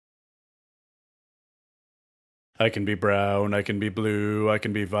I can be brown, I can be blue, I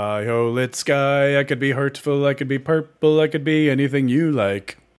can be violet sky, I could be hurtful, I could be purple, I could be anything you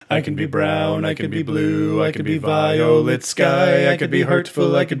like. I can be brown, I can be blue, I could be violet sky, I could be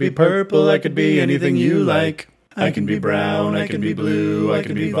hurtful, I could be purple, I could be anything you like. I can be brown, I can be blue, I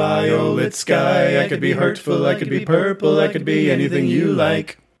can be violet sky, I could be hurtful, I could be purple, I could be anything you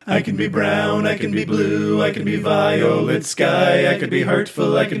like. I can be brown, I can be blue, I can be violet sky, I could be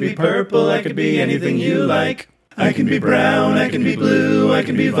hurtful, I could be purple, I could be anything you like. I can be brown, I can be blue, I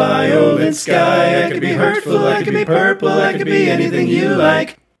can be violet sky, I could be hurtful, I could be purple, I could be anything you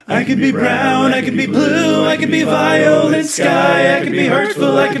like. I can be brown, I can be blue, I can be violet sky, I could be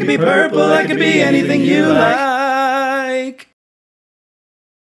hurtful, I could be purple, I could be anything you like.